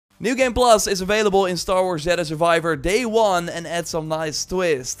New Game Plus is available in Star Wars Jedi Survivor Day 1 and adds some nice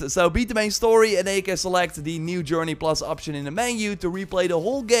twists. So beat the main story and then you can select the New Journey Plus option in the menu to replay the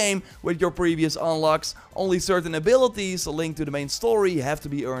whole game with your previous unlocks. Only certain abilities linked to the main story have to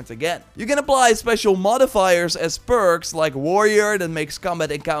be earned again. You can apply special modifiers as perks like Warrior that makes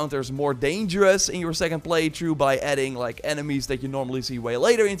combat encounters more dangerous in your second playthrough by adding like enemies that you normally see way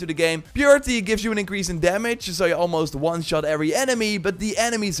later into the game. Purity gives you an increase in damage, so you almost one-shot every enemy, but the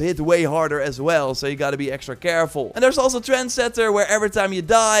enemies hit way harder as well, so you gotta be extra careful. And there's also Trendsetter, where every time you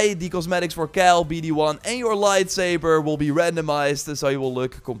die, the cosmetics for Cal, BD1 and your lightsaber will be randomized, so you will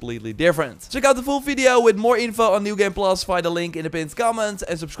look completely different. Check out the full video with more info on New Game Plus via the link in the pinned comment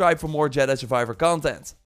and subscribe for more Jedi Survivor content.